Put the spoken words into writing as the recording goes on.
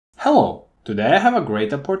Hello! Today I have a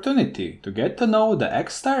great opportunity to get to know the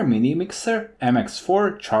Xtar MiniMixer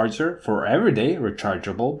MX4 charger for everyday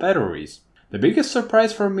rechargeable batteries. The biggest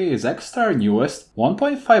surprise for me is Xtar newest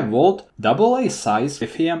 1.5V AA size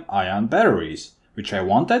lithium-ion batteries, which I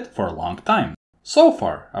wanted for a long time. So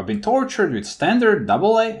far, I've been tortured with standard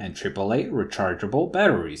AA and AAA rechargeable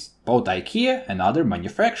batteries, both IKEA and other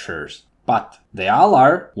manufacturers. But they all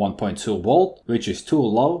are 1.2V, which is too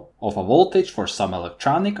low of a voltage for some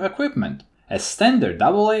electronic equipment, as standard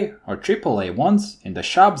AA or AAA ones in the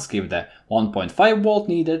shops give the 1.5V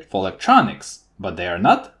needed for electronics, but they are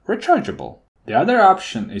not rechargeable. The other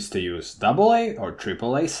option is to use AA or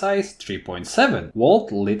AAA size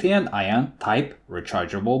 3.7V lithium-ion type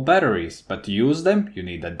rechargeable batteries, but to use them you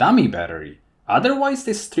need a dummy battery. Otherwise,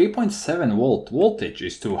 this 3.7V voltage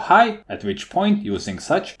is too high, at which point using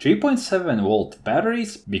such 3.7V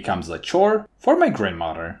batteries becomes a chore for my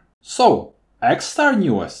grandmother. So, Xtar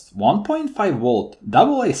newest 1.5V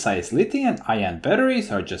AA size lithium-ion batteries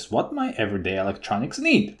are just what my everyday electronics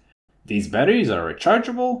need. These batteries are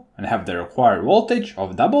rechargeable and have the required voltage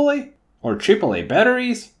of AA or AAA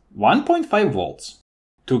batteries 1.5V.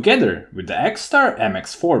 Together with the Xtar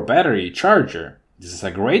MX4 battery charger, this is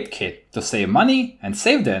a great kit to save money and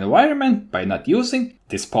save the environment by not using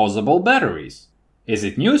disposable batteries. Is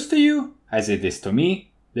it news to you, as it is to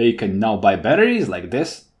me, that you can now buy batteries like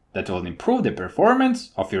this that will improve the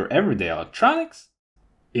performance of your everyday electronics?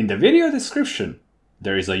 In the video description,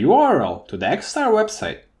 there is a URL to the Xtar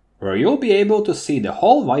website where you'll be able to see the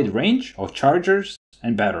whole wide range of chargers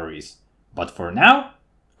and batteries. But for now,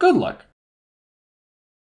 good luck!